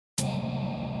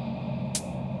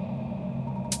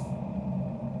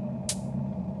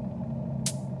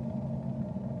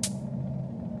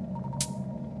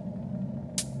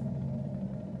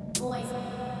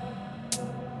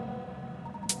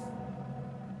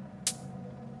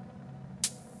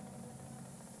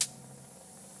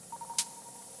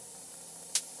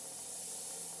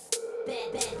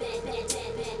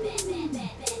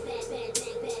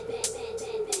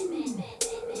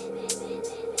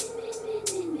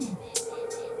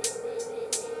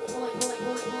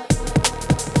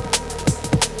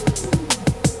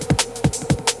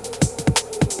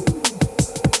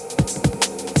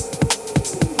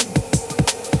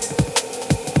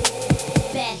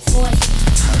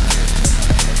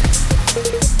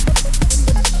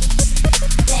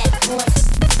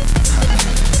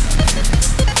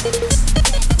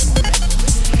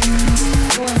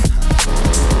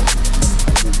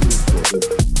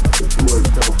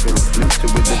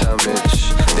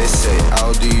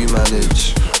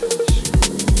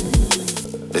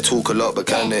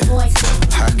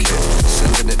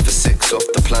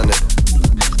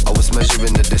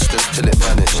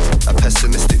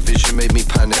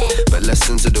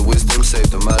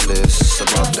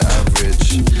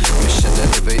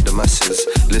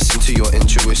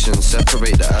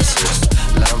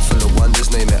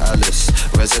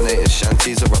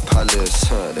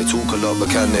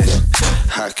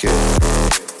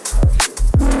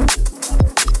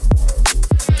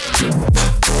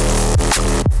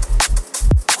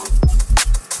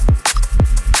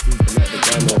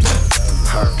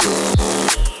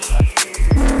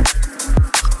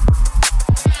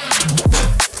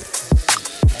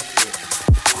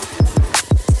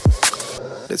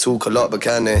Talk a lot, but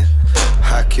can they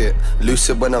hack it?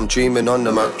 Lucid when I'm dreaming on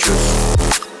the mattress.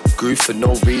 Groove for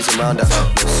no reason round the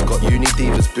atlas. Got uni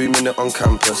divas booming it on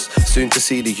campus. Soon to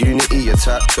see the unity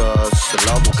attach us. The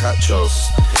love will catch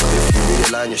us if you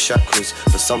realign your chakras.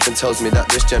 But something tells me that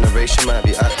this generation might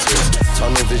be actors.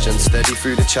 Tunnel vision steady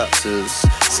through the chapters.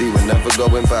 See, we're never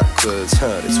going backwards.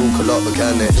 They talk a lot, but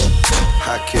can they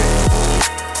hack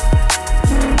it?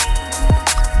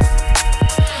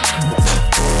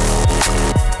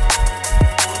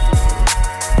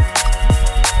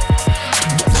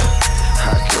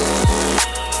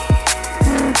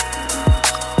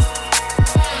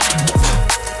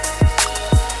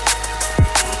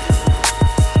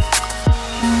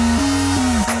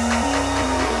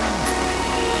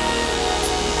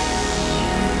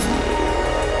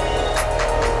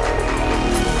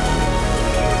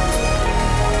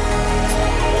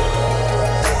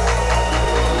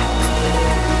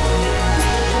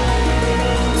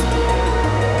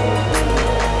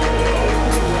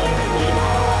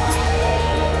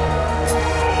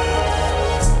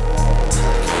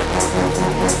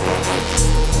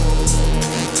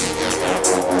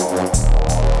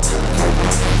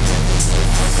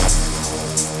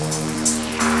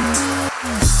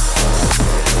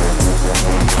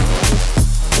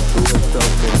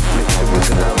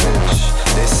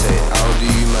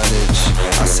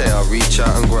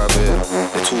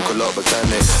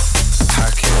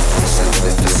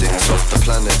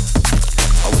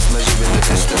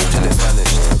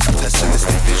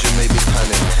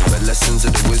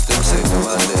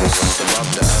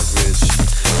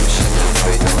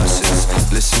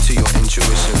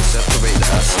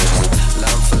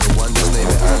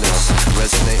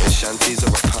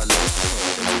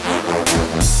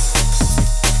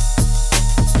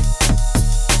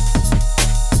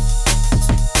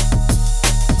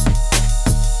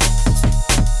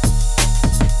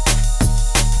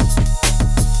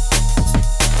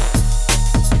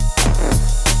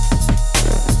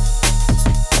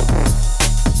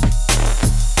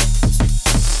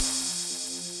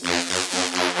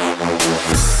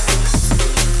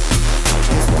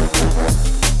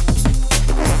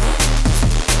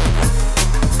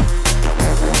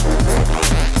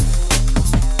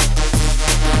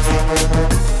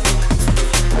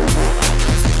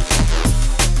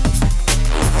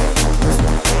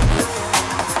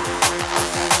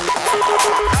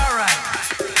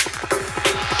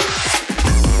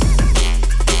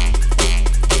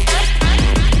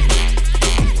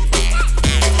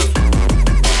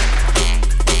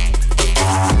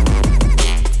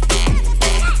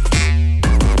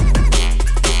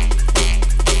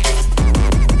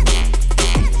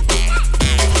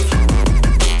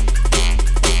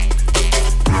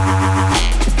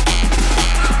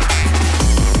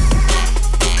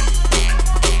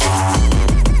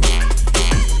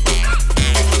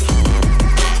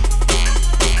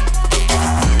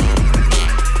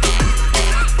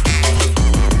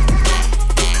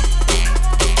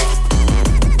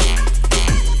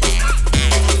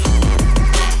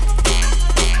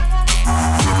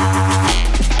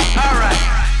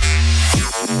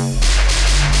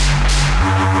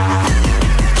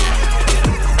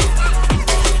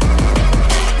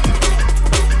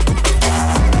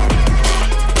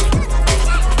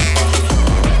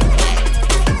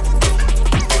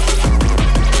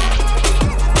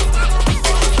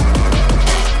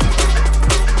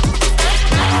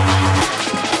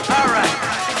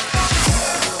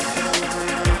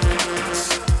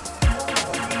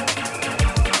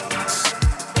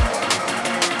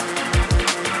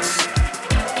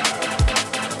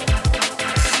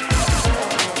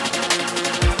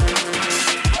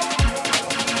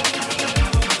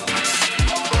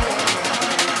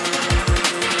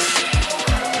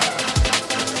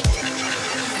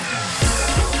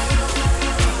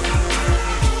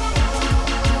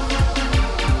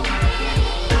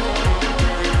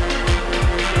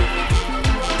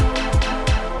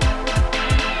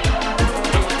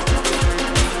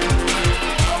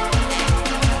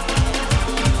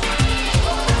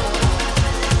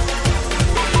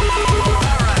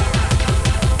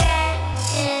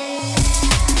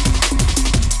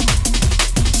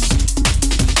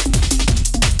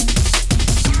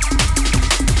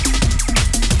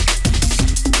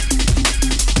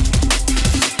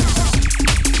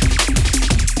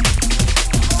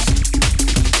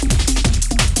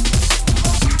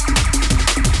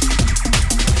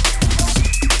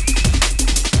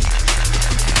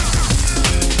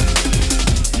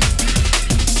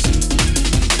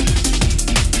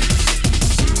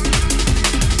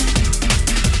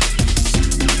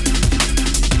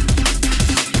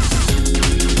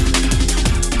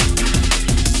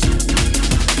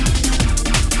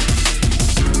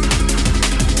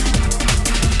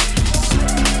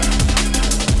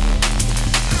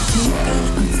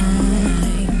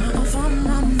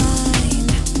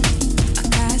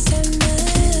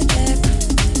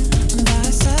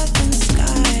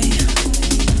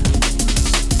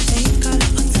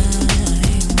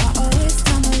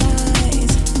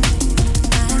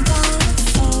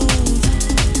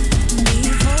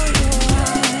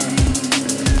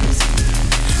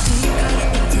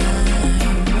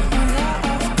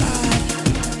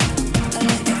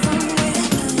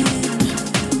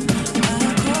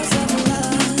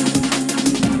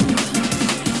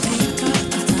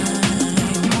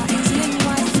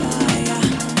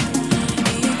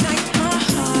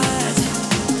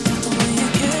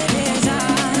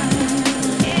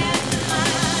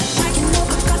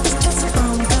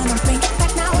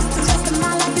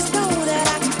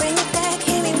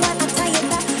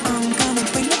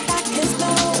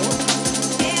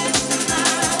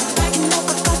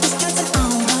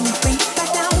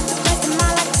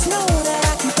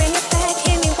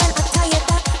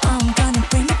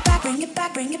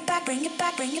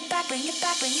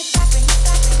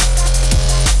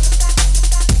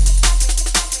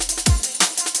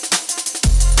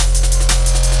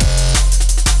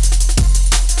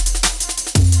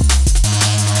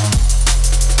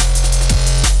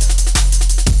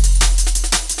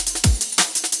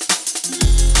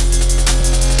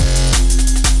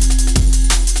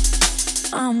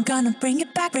 I'm gonna bring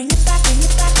it back, bring it back, bring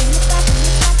it back, bring it back, bring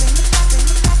it back, bring it back, bring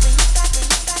it back, bring it back, bring it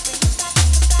back, bring it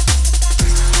back,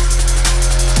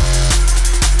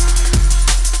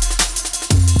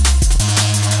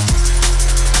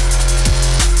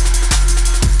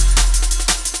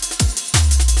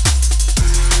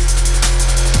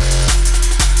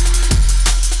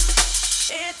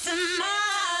 it's in my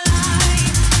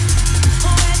life.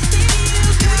 Where did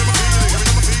you go?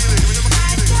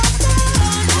 I just don't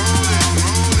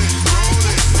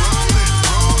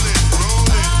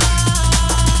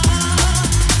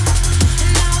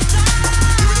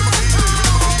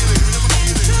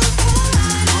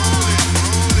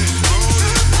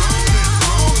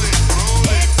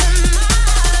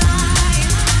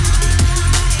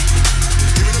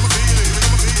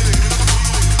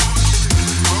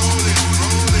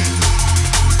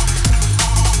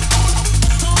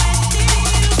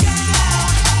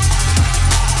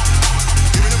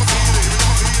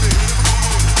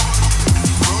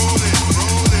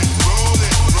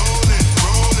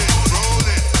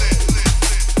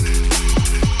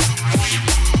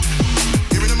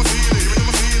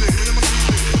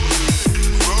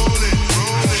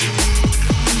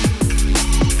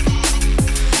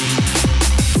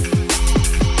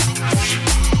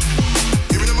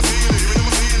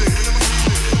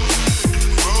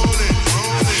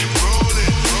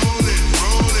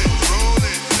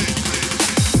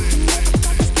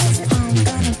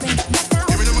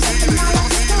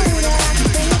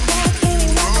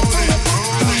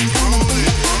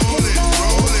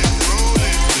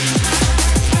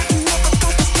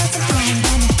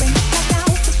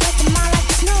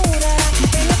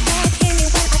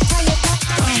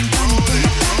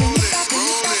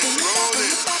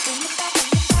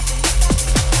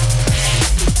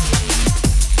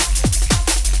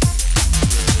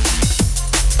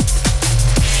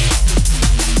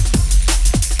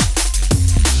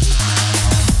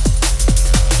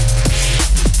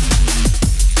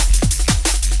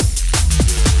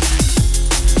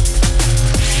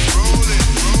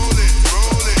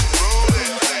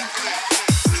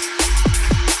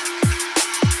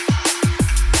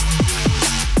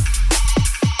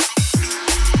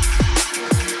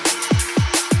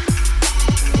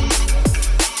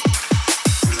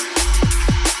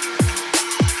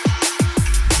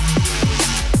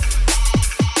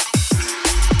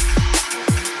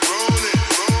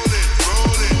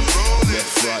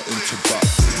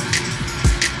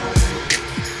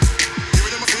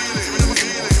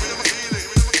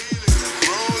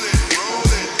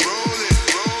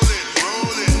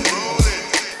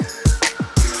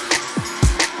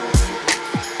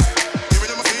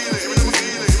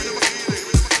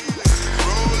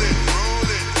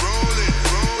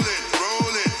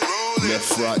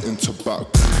right into back.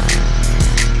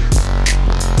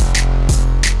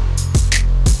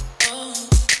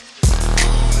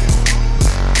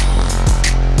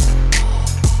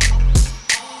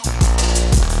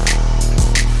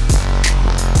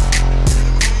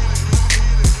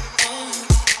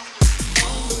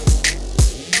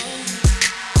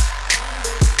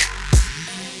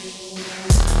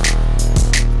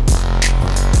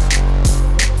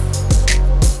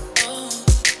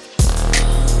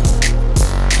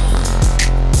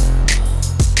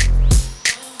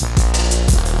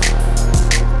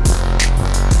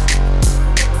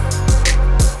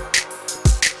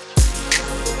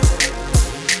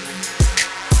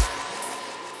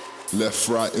 Left,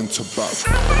 right into back.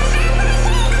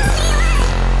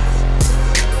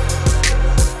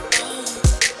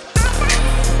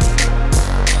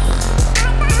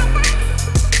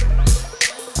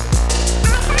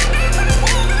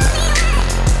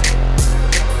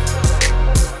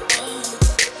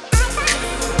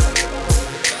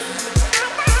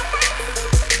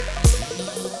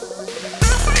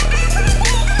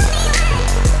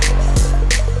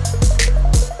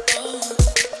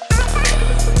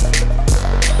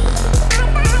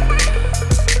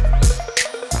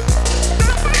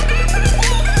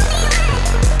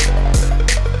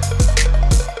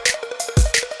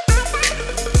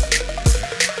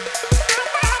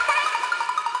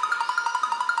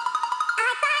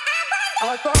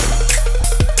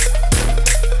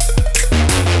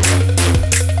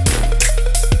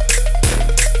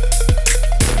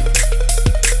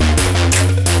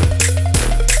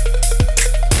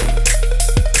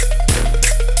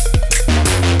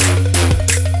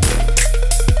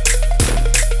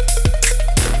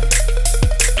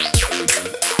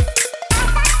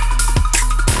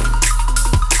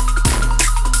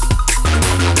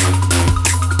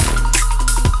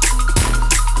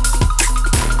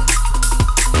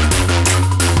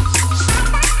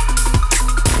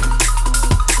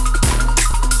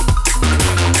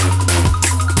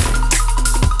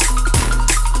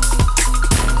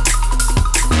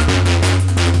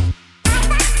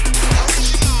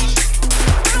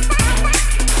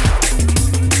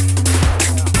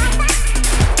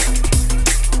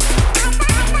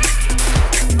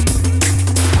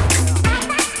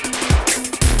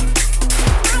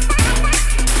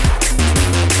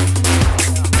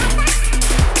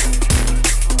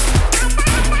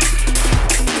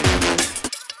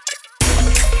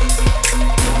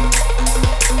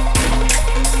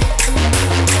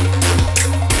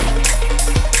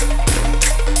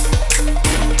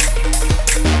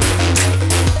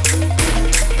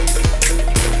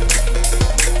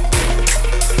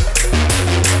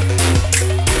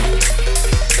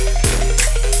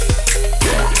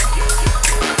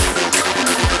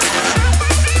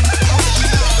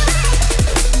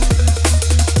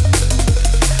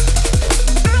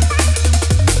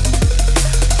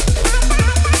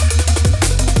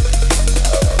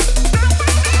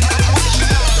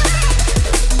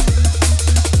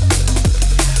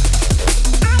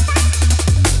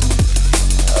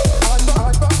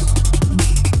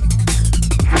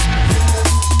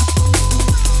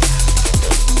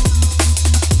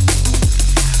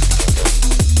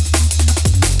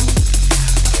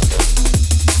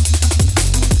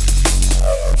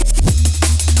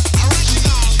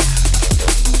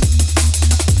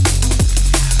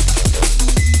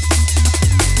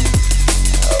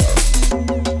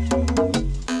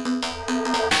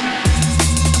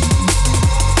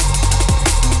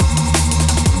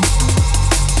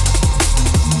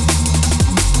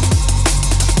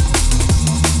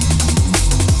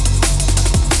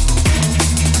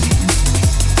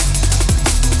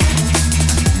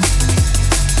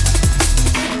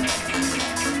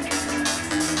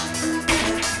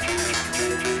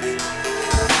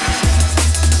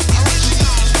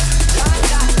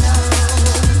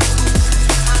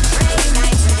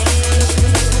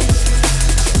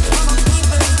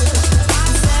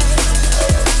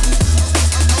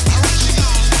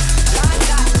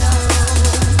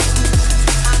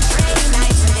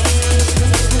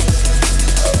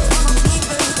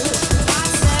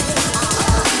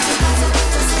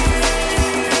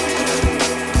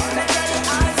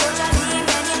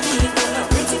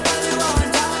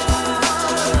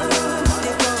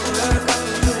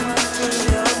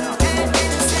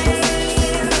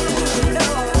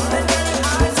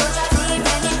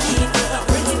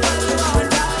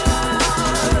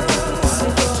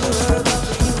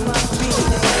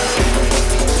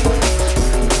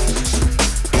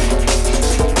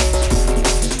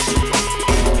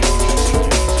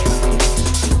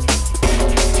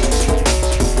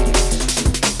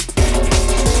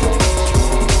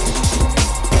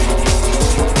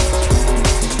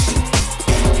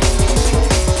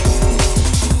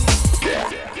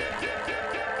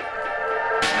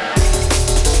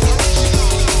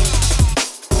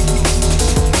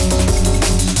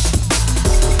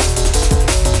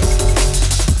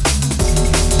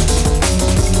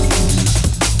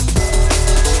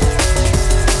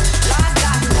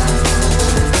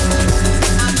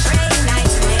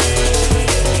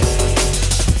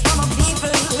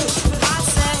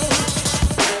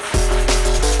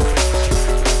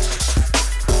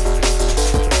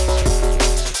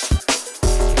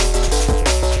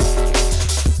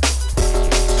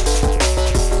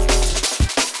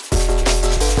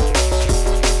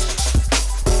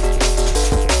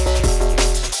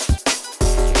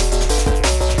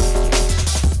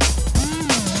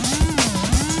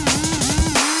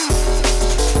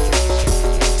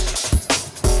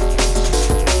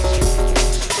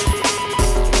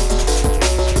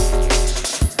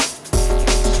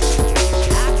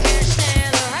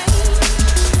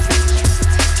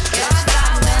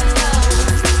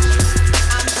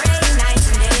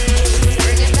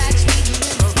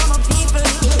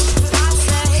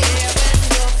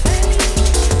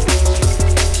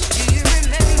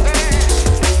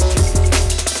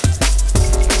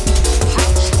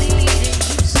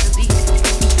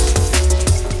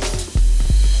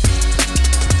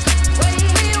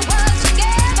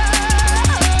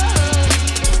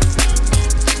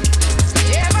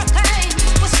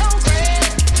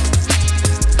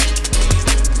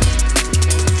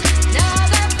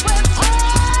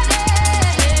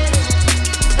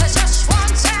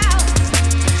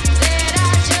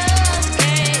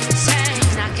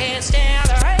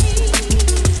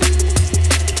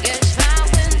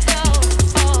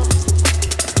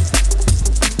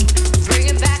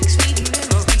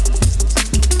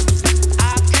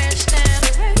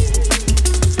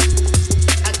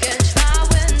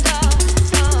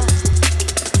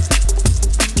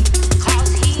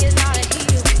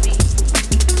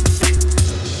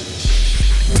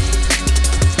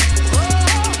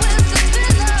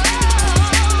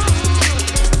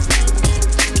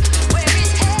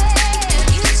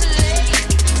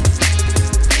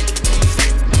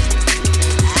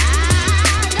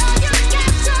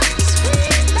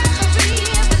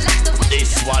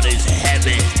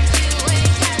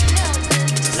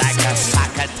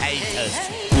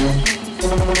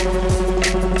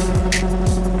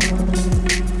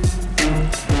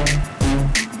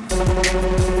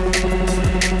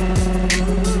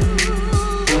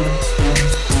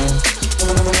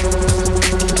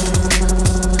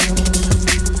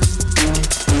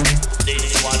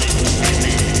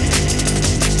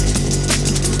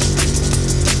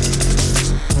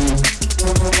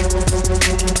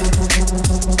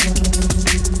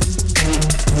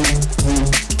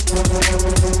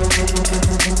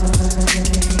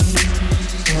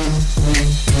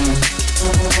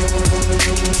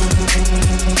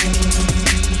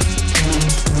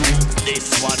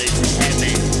 This one is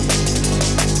heavy,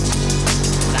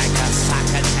 like a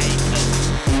sack of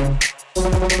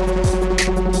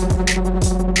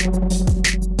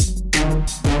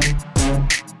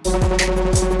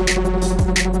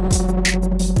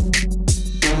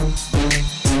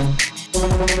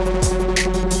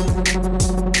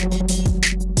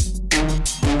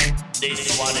This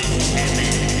one is heavy.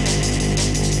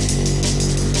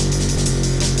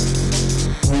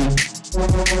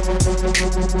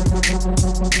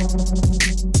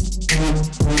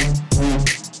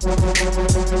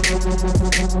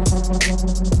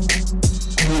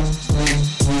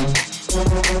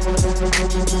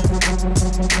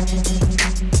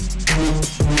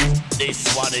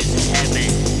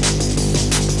 This one is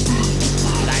heavy,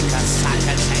 like a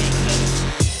sack of taters.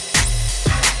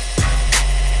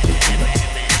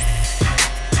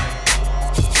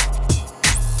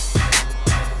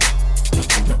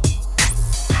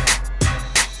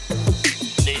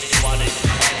 This one is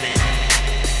heavy.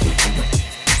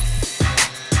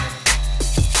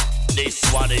 This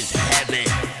one is heavy,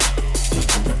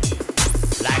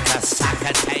 like a sack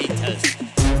of taters.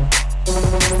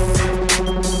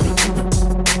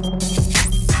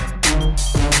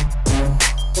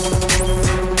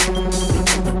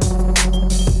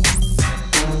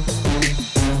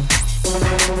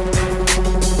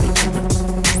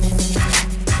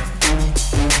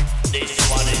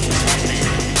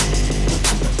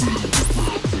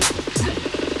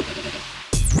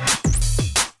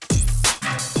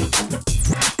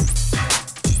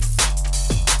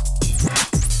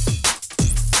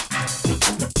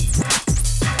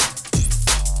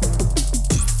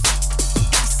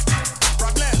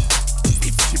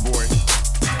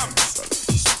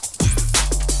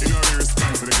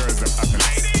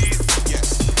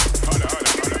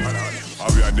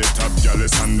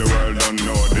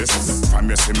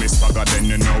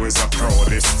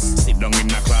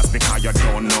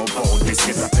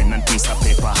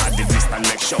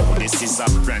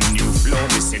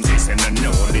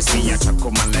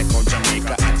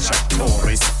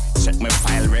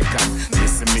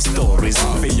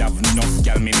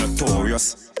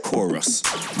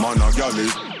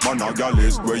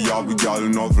 Gyalis, we are we gal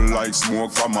novel like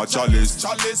smoke from a chalice.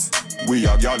 We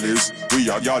are Gyalis,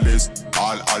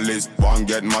 all Alice, one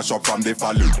get mashed up from the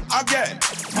folly. Again,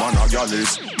 man a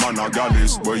Gyalis,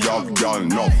 we are we gal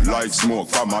novel like smoke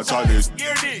from a chalice.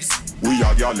 Hear this. We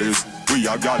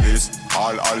are Gyalis,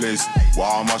 all Alice,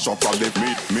 one mash up from the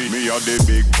me are the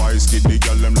big boys, kid the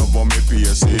gal them love on me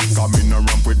face it. Come in and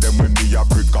ramp with them when the a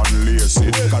brick and lace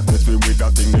it. God bless me with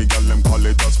that thing, the gal them call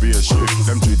it a spaceship.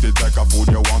 Them treat it like a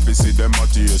food, you want to see them a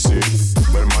taste it.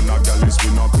 Well man a Gyalis, we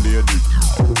not play it.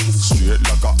 Straight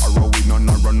like a arrow, we not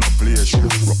run no play shit.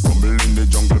 Rumble in the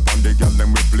jungle, and the gal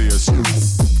them replace it.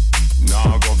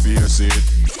 Now go face it.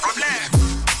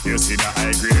 You see the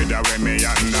high grade that way me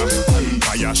under.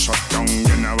 Fire shut down,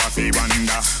 you know what I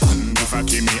wonder. If I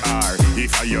give me R,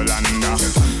 if I Yolanda,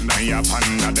 then ya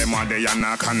panda, them are the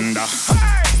anaconda.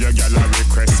 Your girl a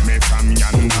request me from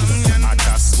yonder. And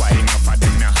that's why enough of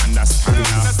them you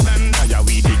understand. Fire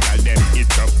we the girl them it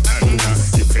up under.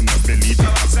 If you not believe me,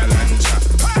 ask the luncher.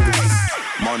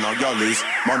 Man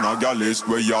a Gyalis,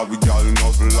 where ya we gal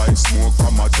novel like smoke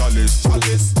from a chalice.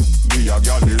 We are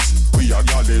Gyalis,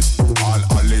 all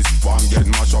Alice, one get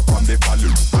mashed up from the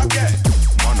folly. Again,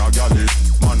 man a Gyalis,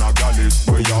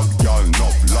 we are gal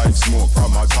enough like smoke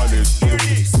from a chalice.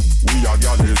 We are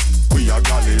Gyalis,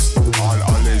 all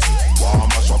Alice, one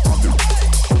mash up from the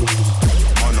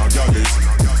man a Gyalis.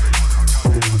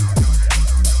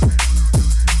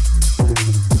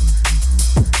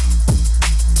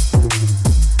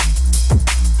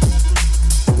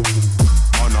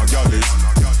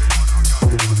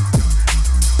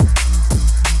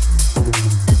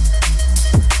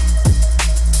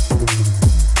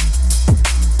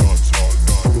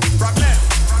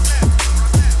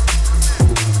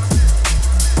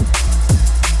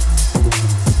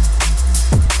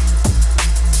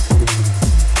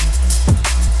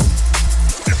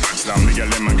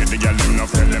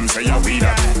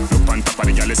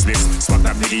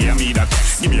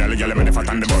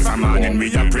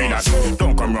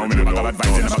 Don't come round with a bag of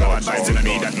advice and I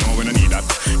need that. No, we don't need that.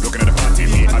 Looking at the party,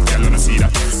 me, I tell them to see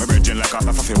that. My virgin like half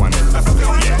a fuffy one.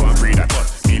 Yeah, go and free that.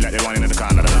 Me like the one in the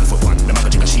corner, the 1 foot one. The maca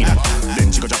chica she that.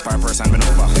 Then she go drop her purse and bend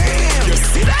over. You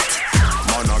see that?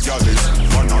 Man a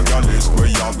Gyalis, where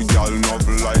ya we gal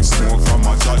novel like smoke from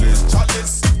a chalice.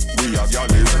 We are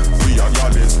Gyalis,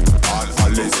 all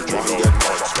Alice, one get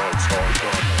touched.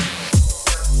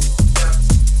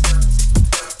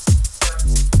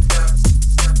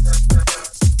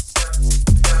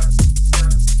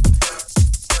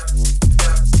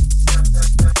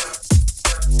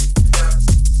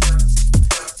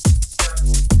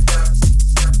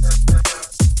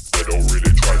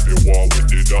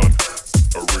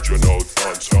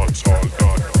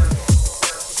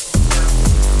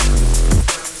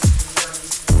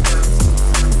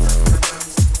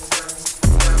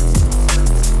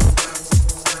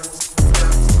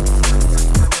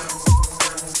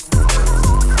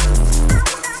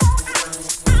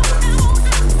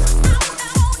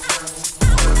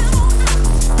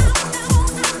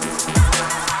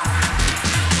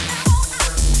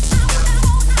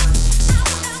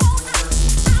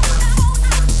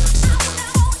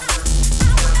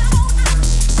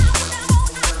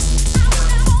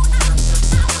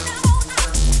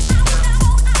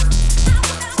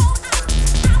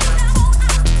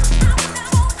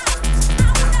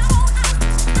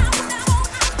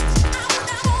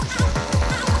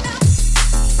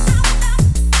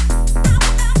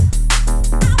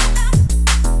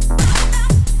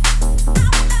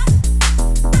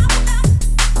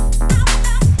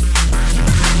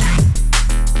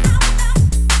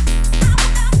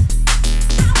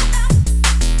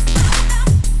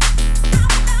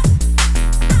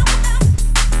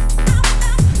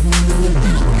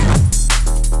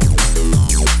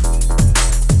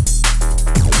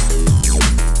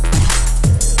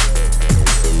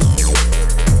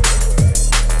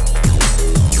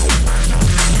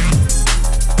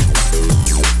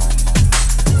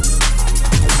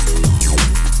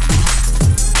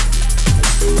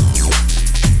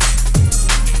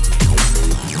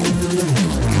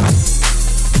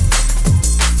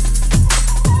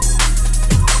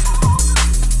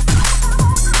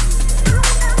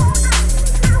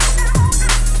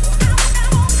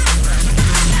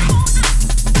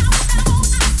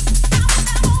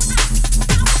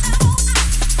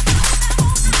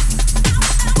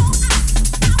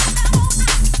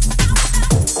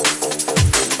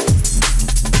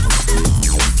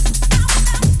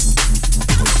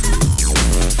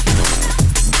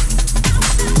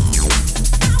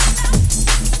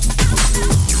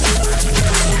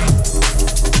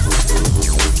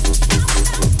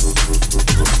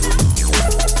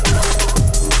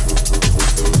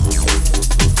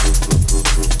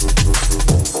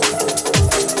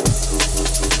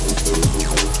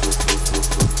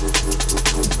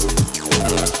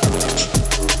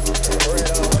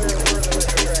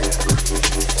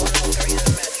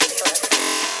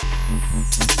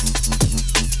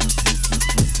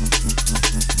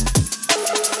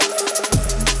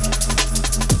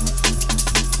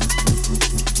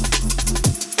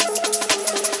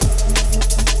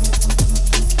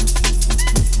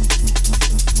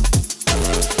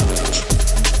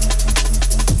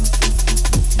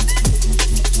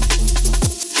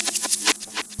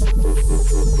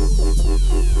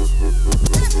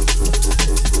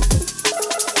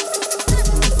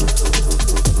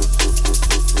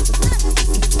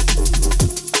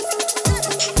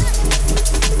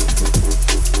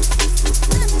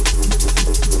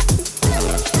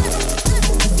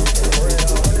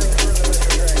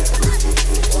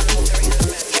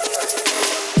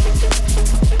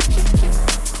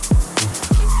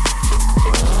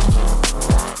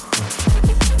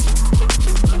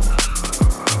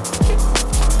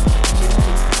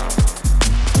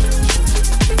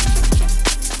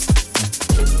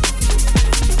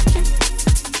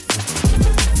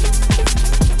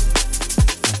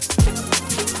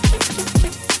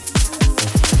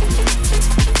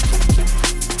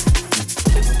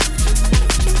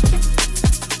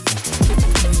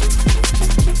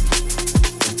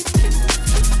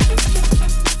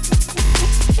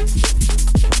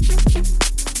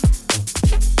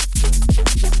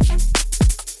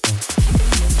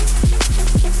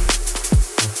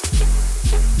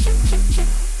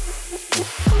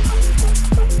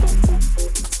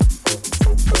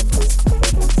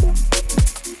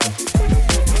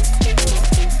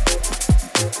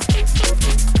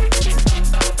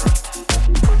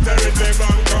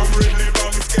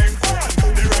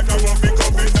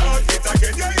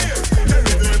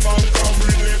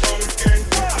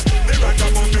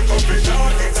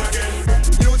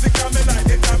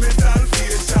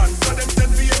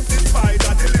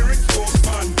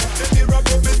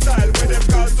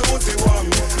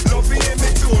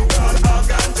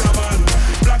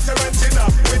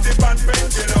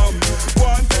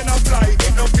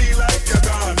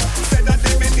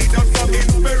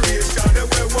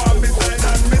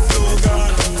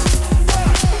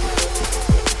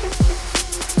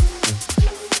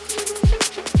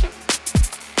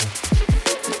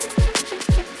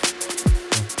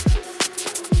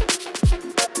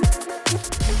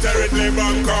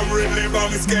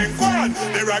 bang skank one.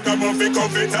 The ragamuffin come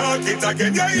fit talk it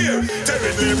again, you hear?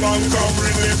 Terribly bang come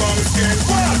ridley bang skank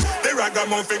one. The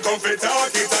ragamuffin come fit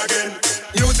talk it again.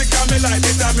 Music and me like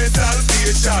it and me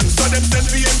salvation. So them send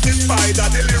me empty Spyda,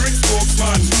 the lyric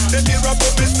spokesman. Them hear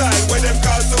about me style where them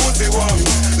call Susie Wong.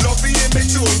 Love me in me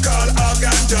tune call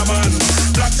Ganja Man.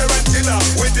 Black tarantula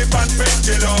with the band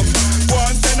pendulum.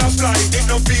 One send a fly, it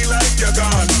don't feel like you're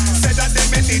gone. Said that they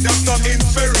may need up some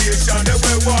inspiration. They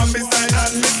will want me style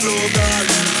and me slogan.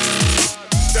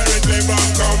 The ridley bang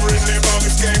come, ridley bang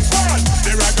skank one.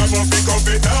 The ragamuffin come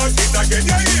fit talk it again,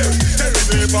 you hear? The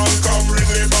ridley bang come,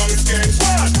 ridley bang skank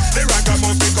one. The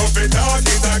ragamuffin come fit talk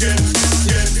it again,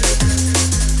 yeah.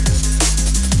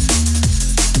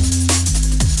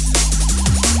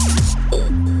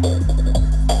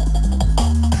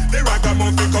 The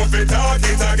ragamuffin come fit talk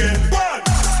it again, one.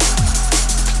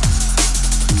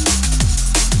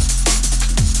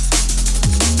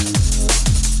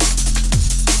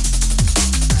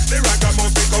 The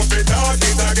ragamuffin come fit talk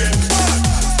it again, one.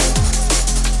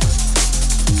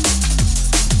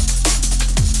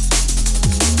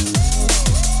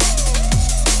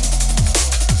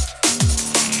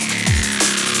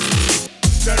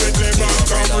 The ridley bang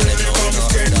come, ridley bang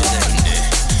skank one.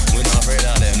 We not afraid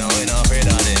of them, no, we not afraid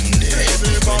of them. The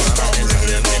ridley bang come,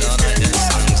 ridley bang skank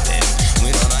one. We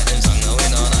don't like them songs, no, we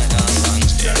don't like them songs.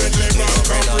 The ridley bang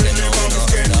come, ridley bang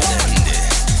skank one.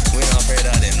 We not afraid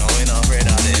of them, no, we not afraid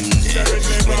of them.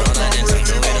 We don't like them songs,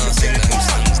 so we don't sing them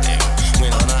songs. We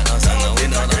don't like them songs, no, we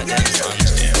don't like them songs.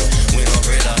 We not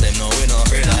afraid of them, no, we not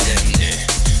afraid of them.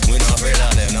 We not afraid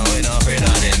of them, no, we not afraid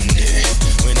of them.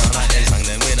 We don't like them songs,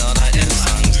 we don't like them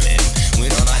songs. We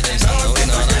don't like them songs, no, we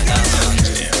don't like them songs.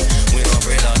 We not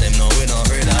afraid of them, no, we not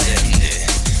afraid of them.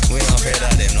 We not afraid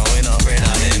of them, no, we not afraid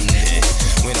of them.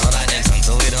 We don't like them songs,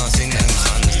 so we don't sing them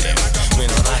songs. We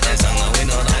don't like them songs, no, we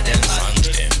don't like them songs.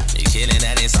 You killing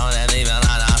any song that even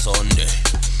like that Sunday.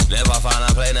 Never find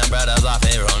a play them brothers off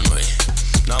a runway.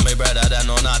 Not me brother, them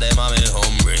know not them, I'm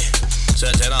hungry.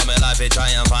 Searching on my life, they try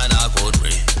and find a good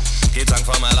way. Keep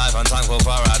thankful for my life and thankful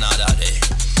for another day.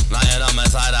 Lying on my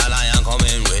side, a lion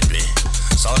coming with me.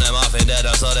 So them off in dead,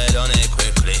 so they done it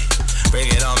quickly. Bring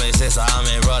it on me sister and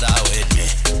me brother with me.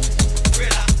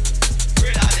 Brother,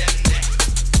 brother them,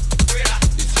 brother,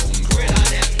 brother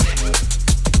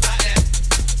them,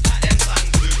 like them songs,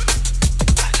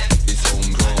 like them, It's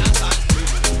homegrown.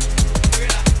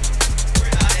 brother,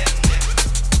 brother them,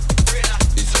 brother,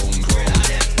 It's homegrown.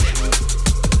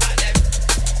 like them,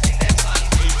 sing them songs,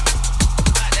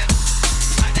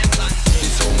 like them songs.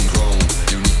 It's homegrown,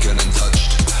 unique and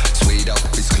untouched. Swayed up,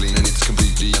 it's clean and it's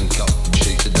completely unclogged.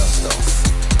 Shake the dust off,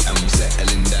 and we're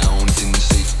settling down. It's in the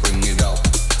safe, bring it up.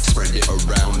 Spread it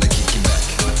around and kick it back.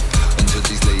 Until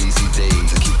these lazy days,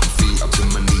 I keep my feet up to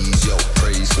my knees. Yo,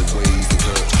 praise the ways the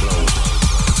curtains close.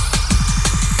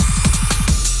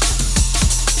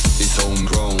 It's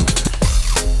homegrown.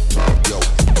 Yo.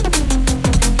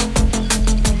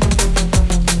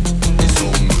 It's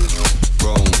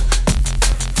homegrown.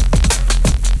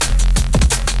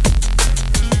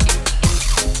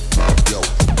 Yo.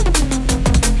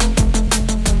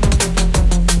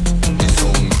 It's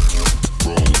homegrown.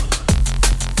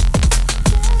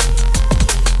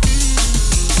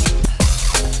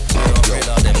 We not afraid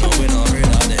of them, no, we not afraid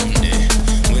of them.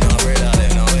 We not afraid of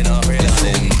them, no, we not afraid of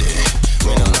them.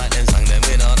 We don't like them songs,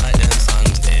 we don't like them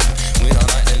songs. We don't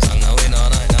like them songs, no, we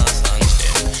don't like them songs.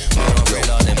 We not afraid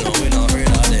of them, no, we not afraid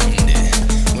of them.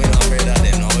 We not afraid of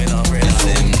them, no, we not afraid of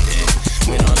them.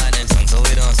 We don't like them songs, so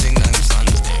we don't sing them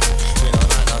songs. We don't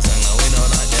like them songs, no, we don't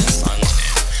like them songs.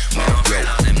 We not afraid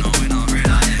of them, no, we not afraid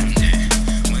of them.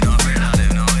 We not afraid of them,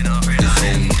 no, we not afraid of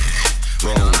them.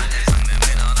 We don't like them songs,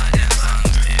 we don't like them songs.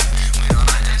 We don't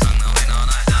like them songs, no, we don't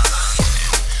like them songs.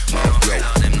 We not afraid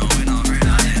of them, no, we not afraid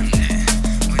of them.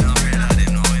 We not afraid of them,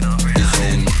 no, we not afraid of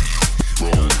them. We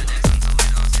don't like them songs, so we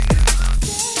don't sing them songs.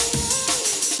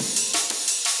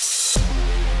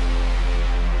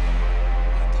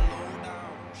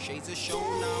 Shades of show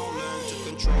now, learn to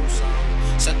control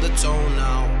sound. Set the tone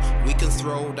now, we can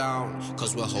throw down.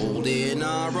 Cause we're holding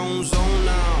our own zone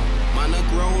now. Man are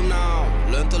grown now,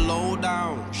 learn to low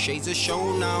down. Shades of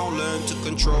show now, learn to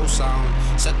control sound.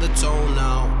 Set the tone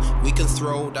now, we can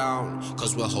throw down.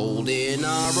 Cause we're holding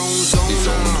our own zone It's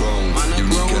homegrown, now. Man are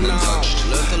unique grown and now, untouched.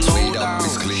 learn to low Swayed up, down.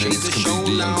 it's clean and Shades it's of show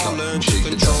completely now, unclogged. learn to Shake the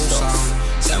control dust off,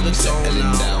 sound. Set and the we're tone settling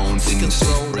down. now, It's we in can the safe,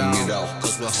 throw bring it down. up.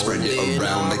 Cause we're Spread it holding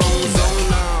around our and kick own it back. zone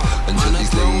now. Until Man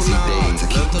these are grown lazy now, days, I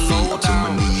keep learn my to feet low up to my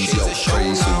down. knees. Shades Yo, of show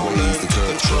praise the now, ways learn the to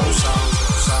curtains control close. sound.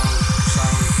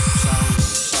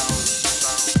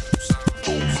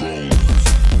 Homegrown.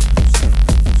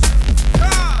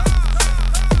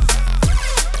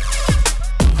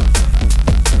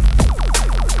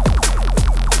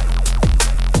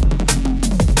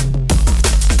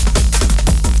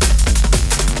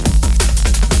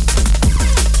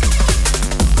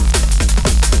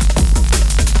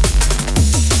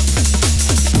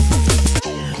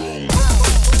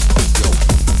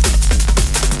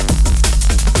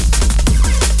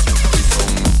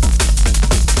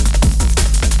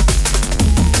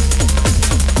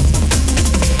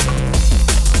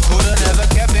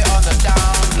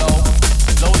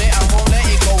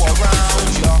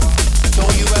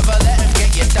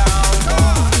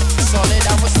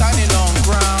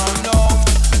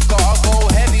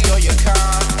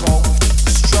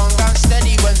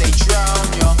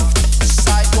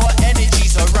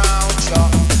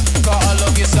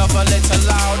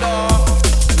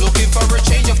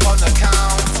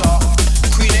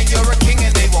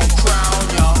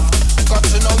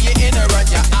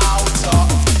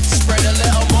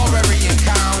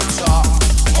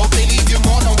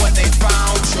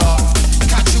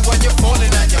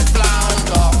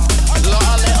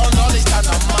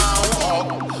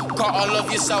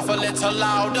 little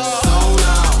louder. So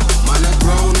now, man I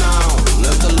grow now,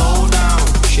 learn to low down.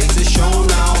 Shake the show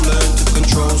now, learn to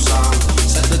control sound.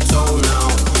 Set the tone now,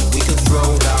 we can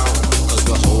throw down. Cause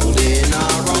we're holding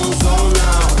our own zone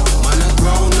now. Man I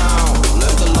grow now,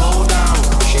 learn to low down.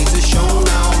 Shake the show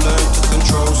now, learn to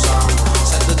control sound.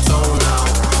 Set the tone now,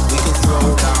 we can throw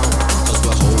down. Cause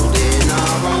we're holding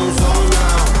our own zone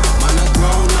now. Man I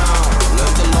grow now,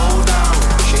 learn to low down.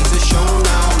 Shake the show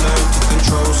now, learn to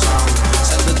control sound.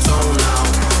 Set the tone now,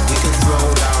 we can throw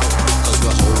down. Cause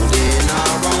we're holding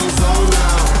our own zone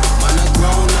now. Man I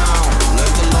grow now,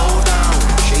 learn to low down.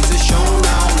 Shake the show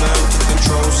now, learn to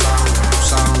control sound.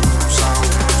 Sound, sound,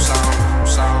 sound,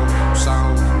 sound,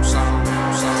 sound, sound,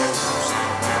 sound.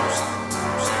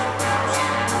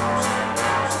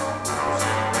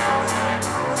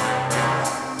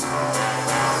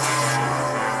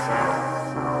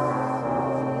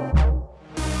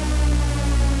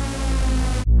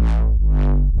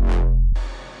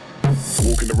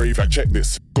 Walk in the rave like check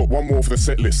this. Got one more for the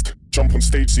set list. Jump on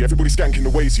stage, see everybody skanking the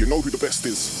ways, you know who the best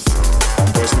is.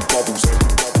 I'm bursting bubbles.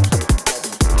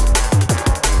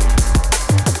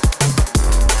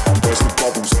 I'm bursting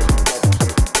bubbles.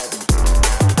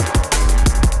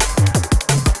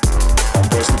 I'm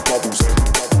bursting bubbles.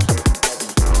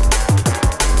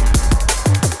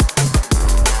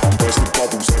 I'm bursting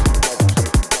bubbles.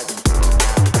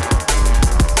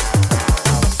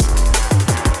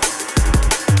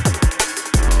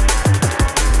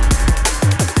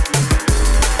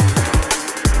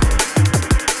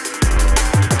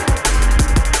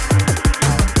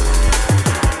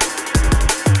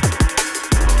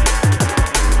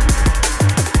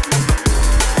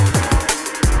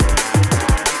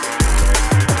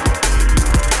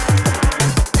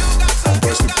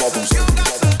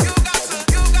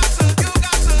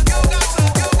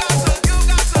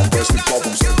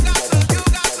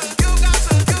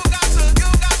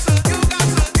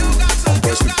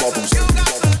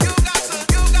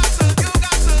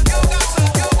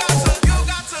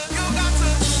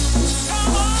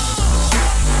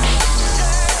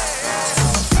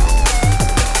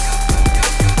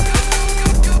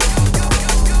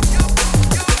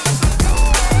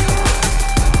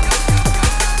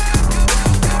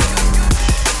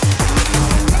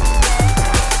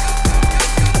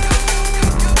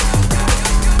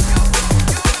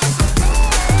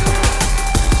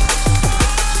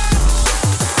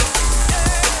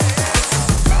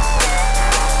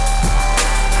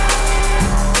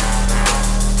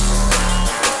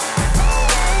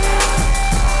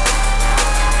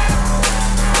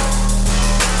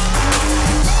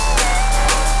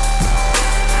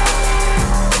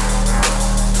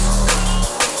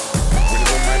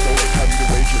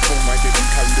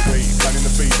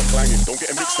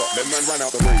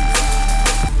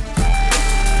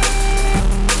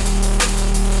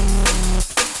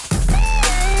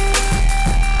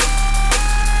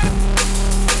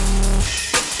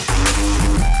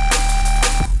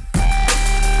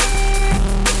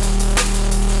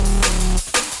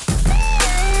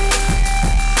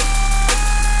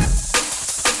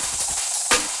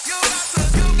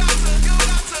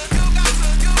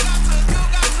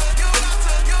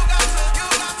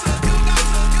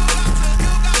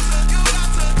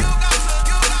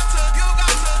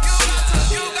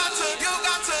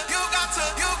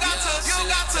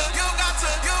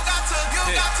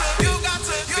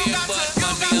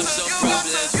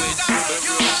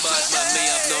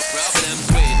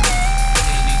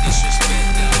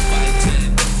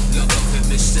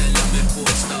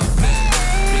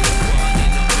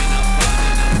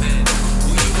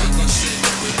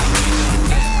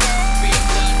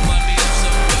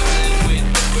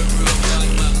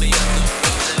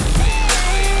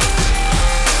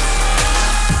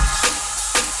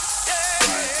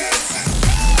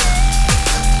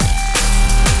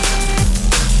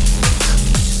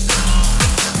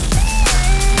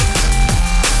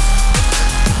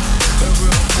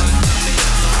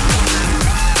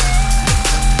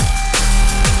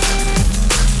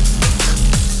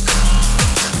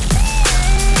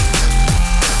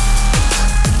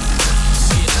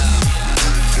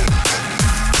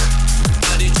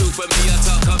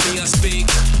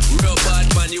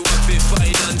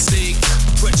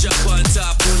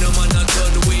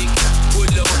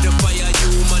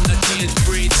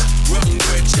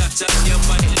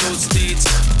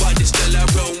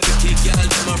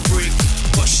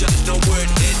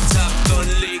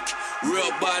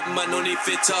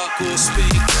 talk or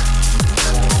speak.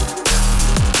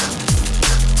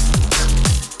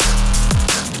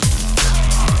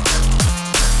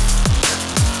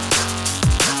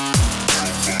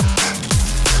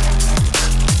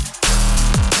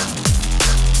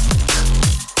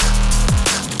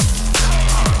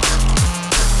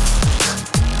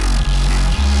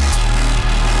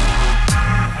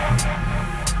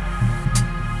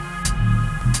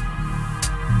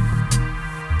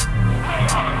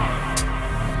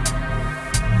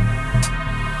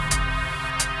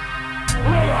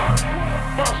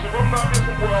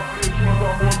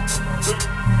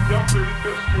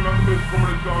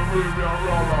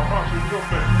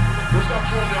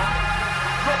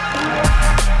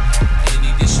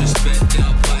 Any disrespect,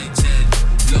 they'll bite head.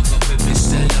 Lock up every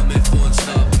cell and my phone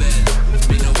stop bed.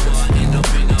 Me no want end up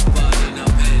in a ball in a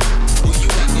bed. Who you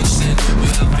at the center, we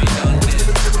have been on dead.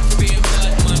 Being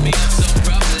bad man, me have some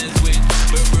problems with.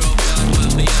 We're broke bad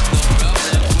man, me have no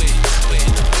problem with.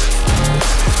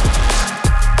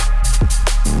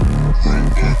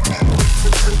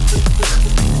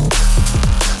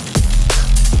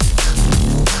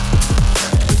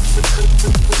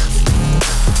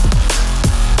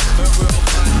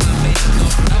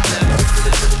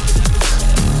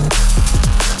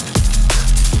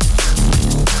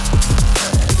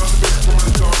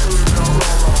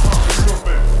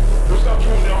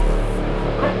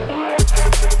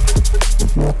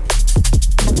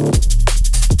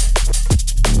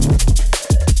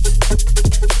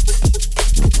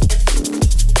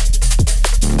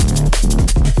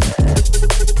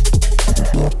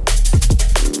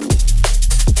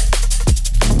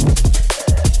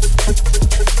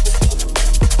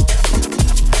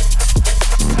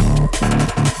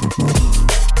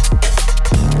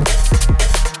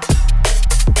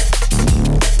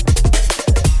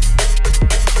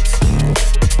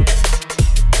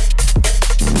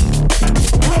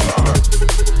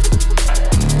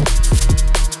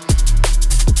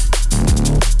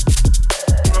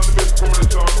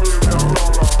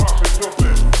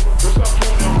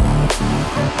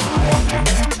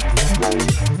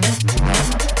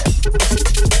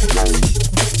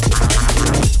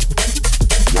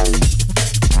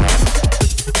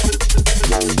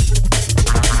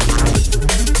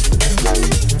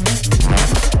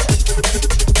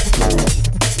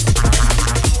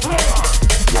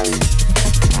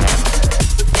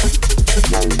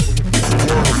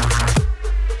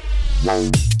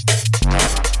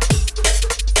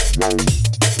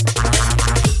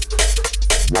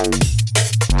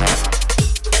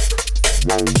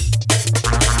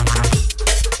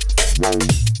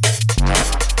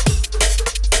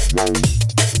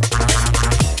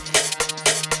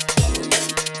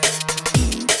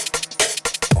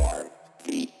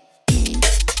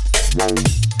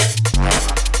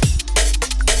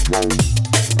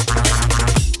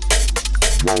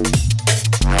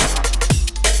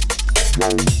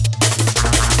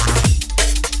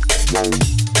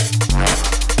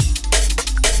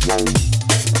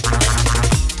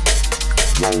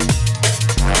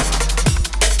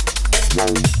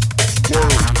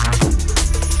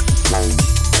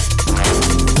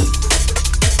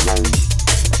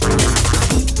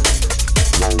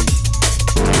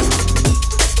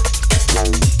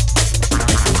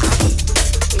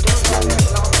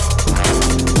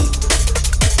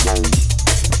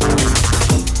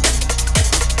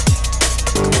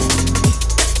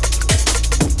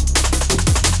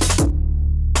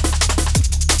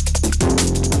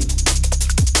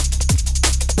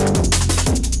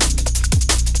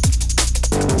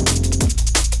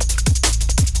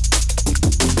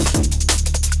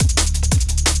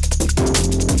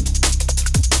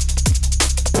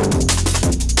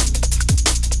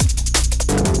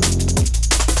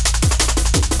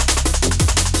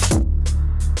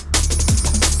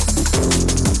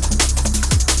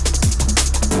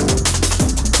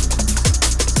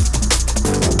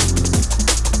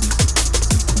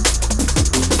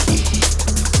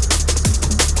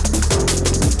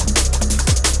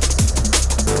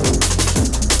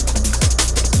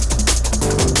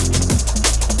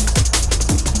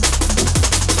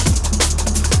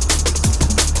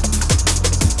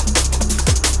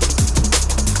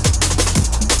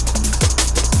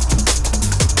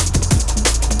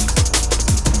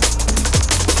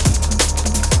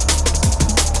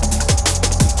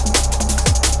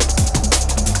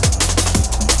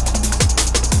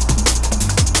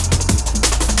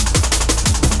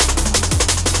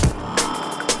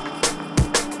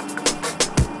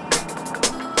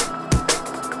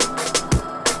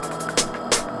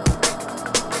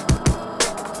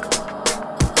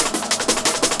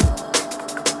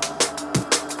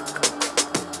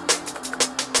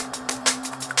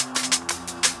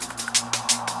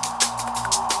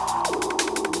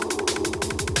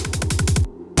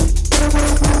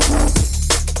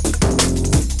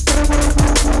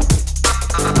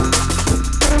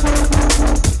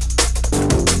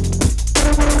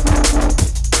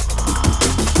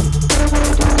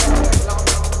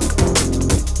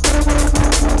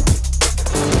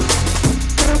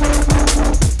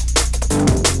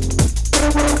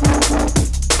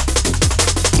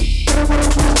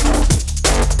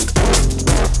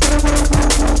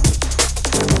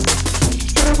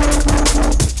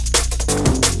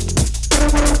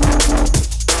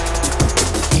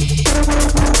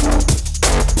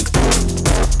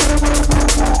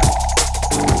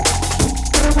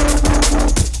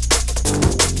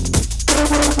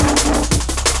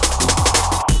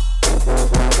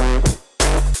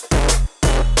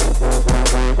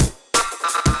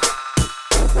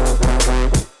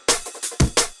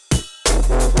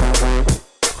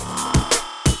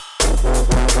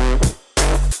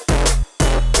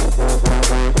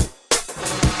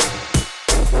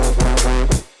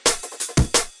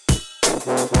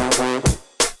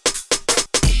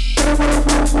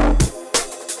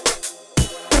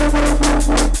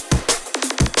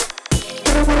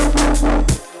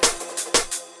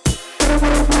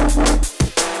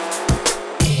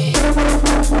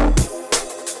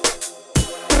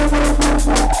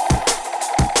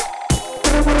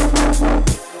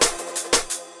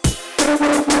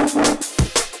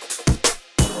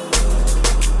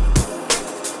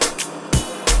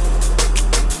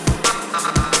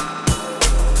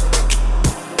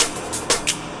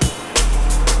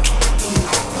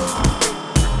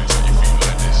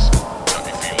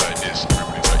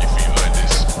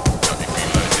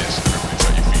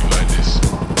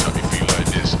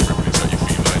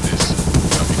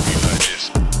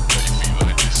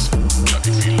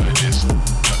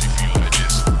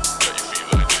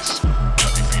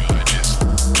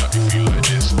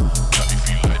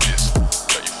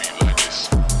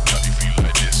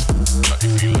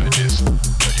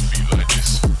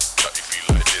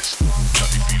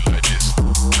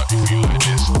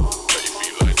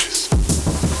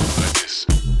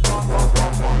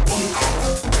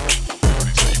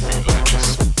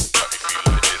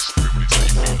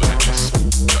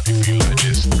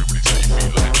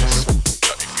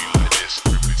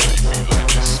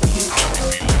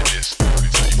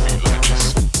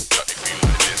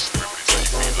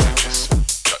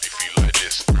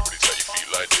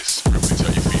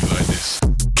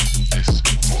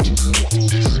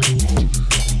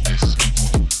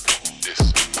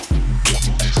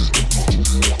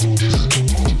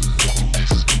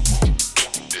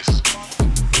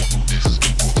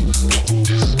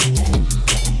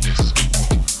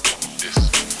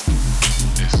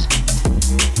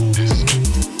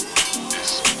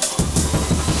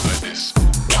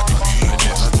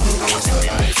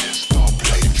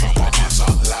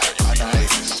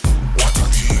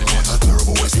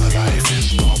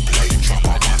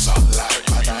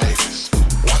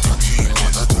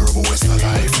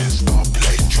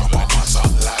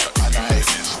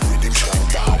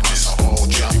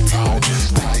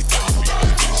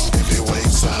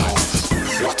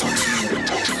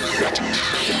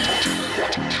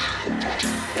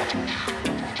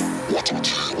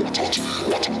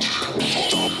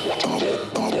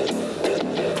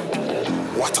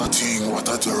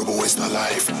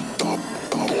 Life.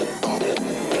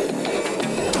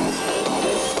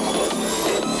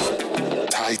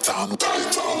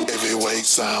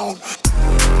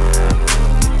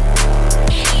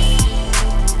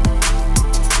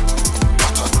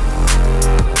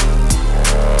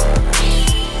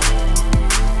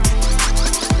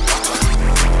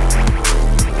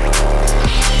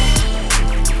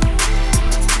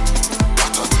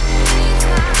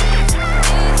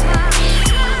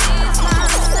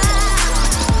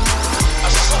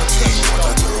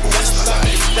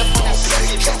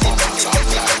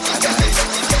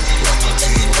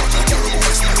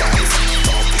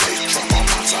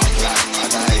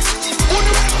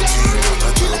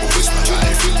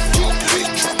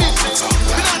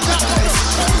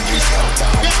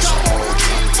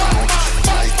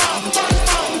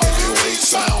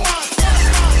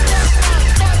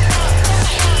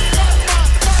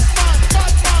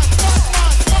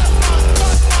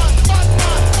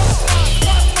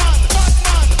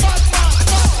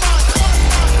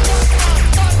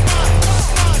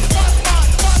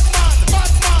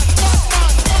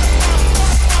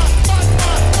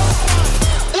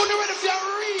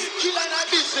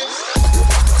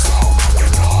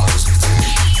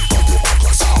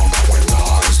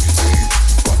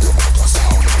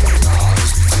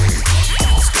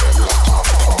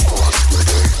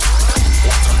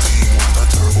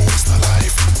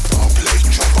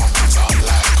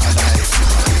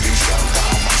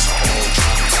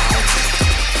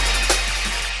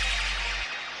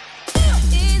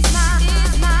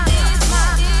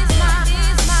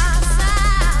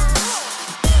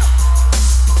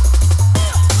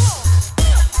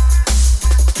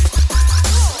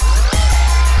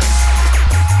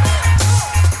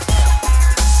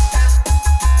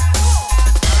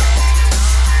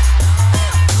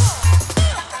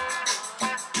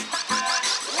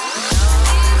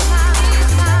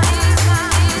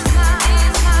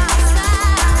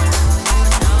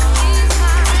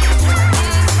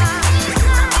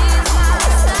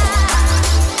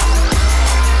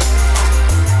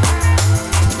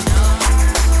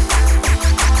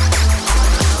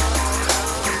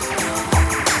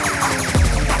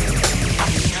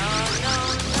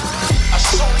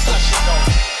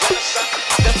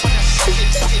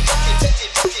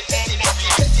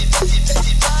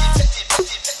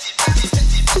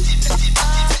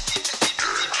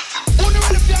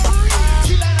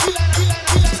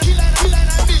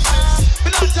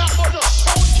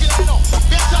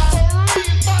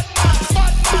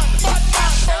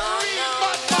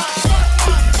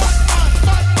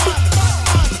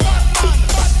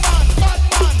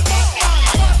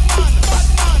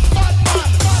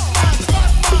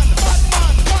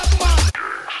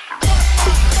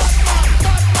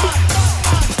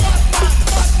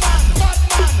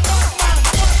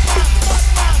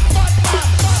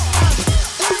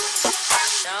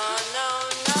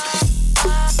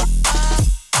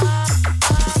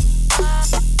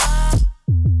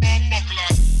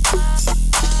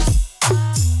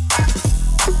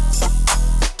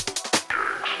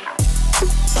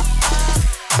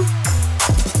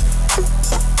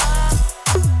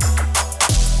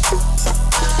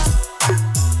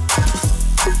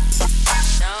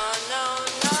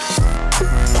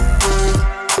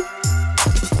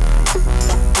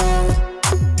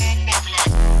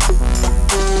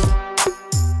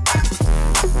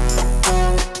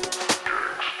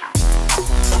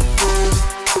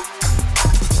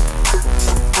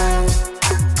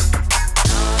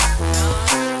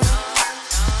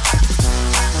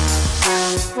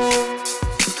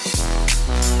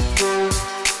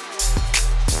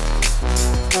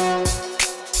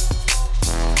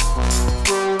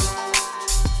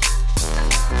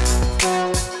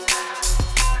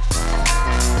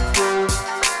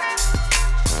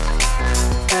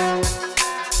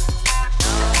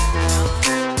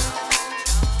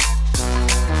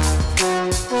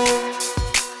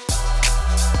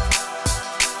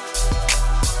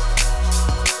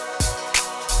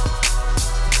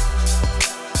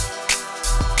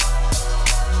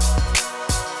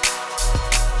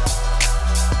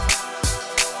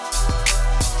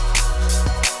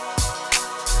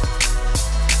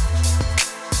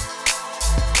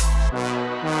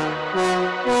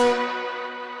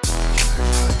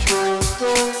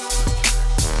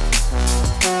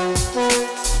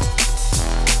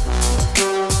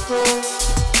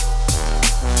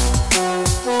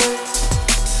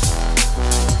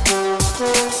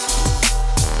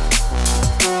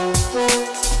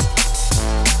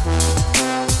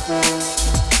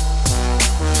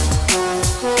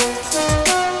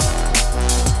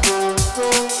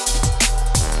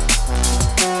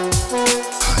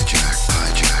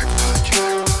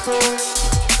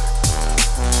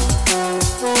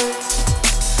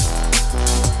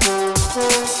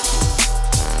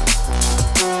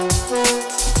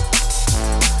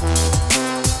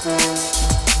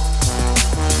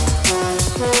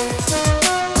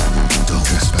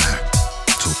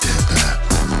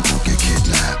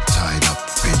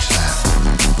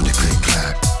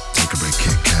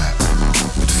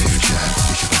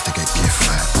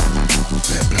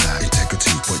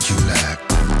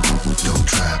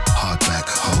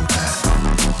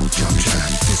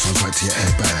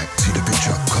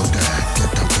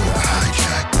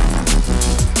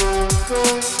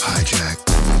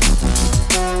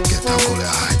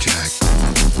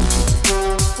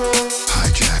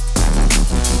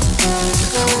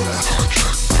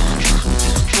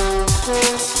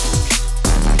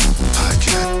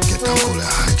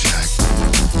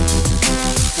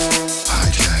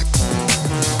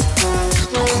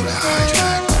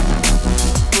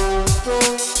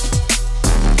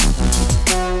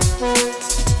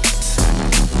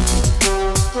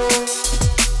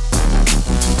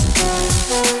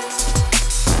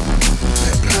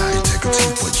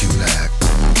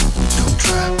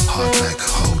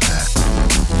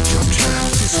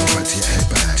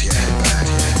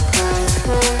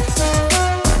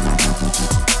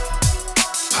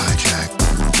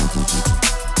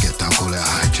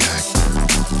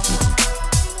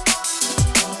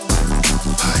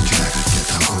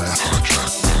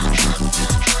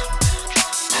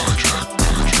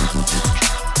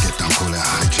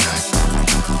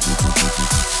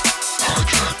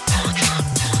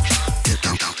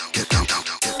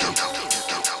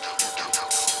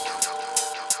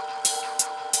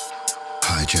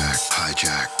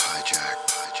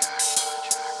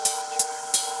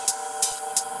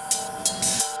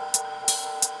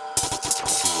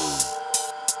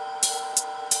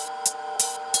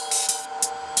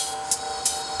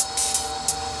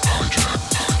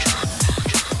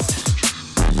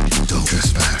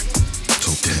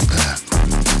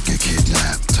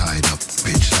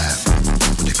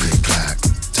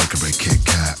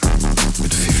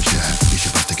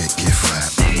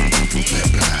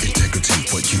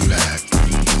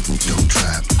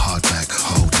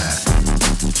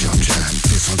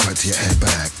 head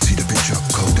back. See the picture,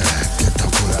 Kodak. Get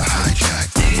down, call it a hijack.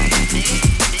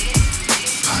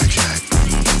 Hijack.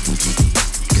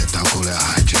 Get down, call it a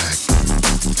hijack.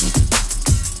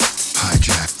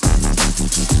 Hijack.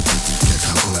 Get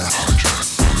down, call it a hijack.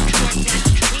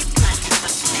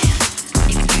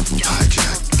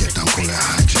 Hijack. Get down, call it a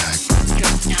hijack.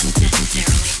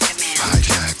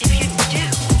 Hijack.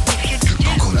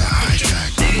 Don't call it a hijack.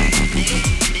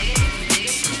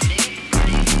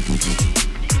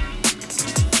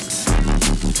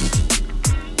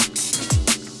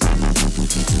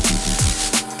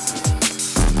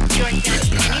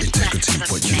 Integrity,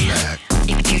 what you lack.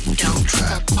 Don't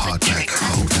trap, hard back,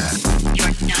 hold that.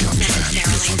 Jump trap,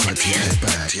 this one's right to your head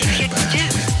back.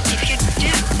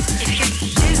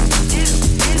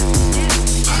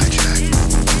 Hijack.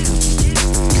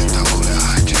 Get down, call it a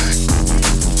hijack.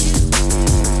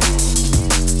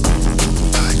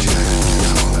 Hijack, get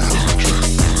down, call it a hijack.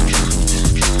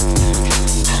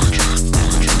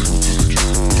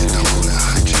 Get down, call it a hijack. Get down, call it a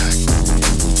hijack.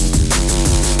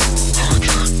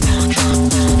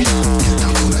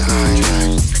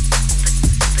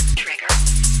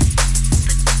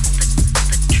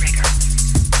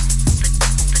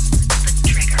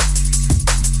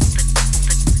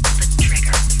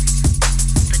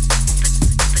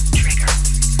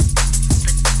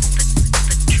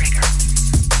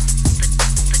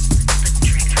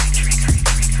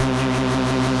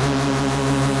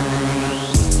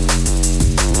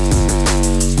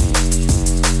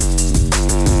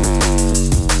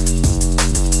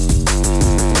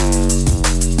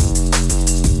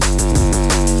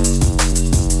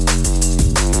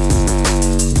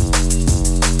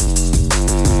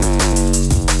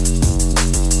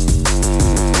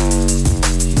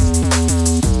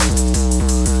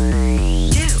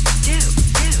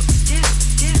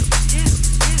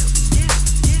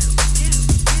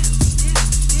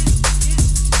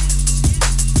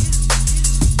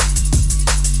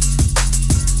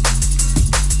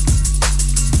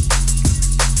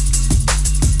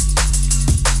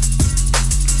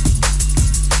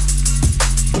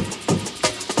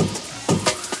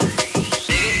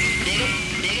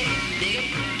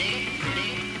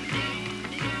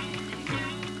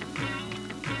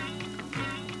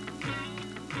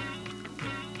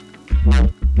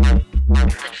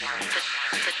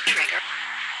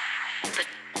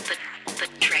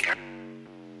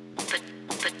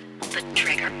 The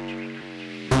trigger.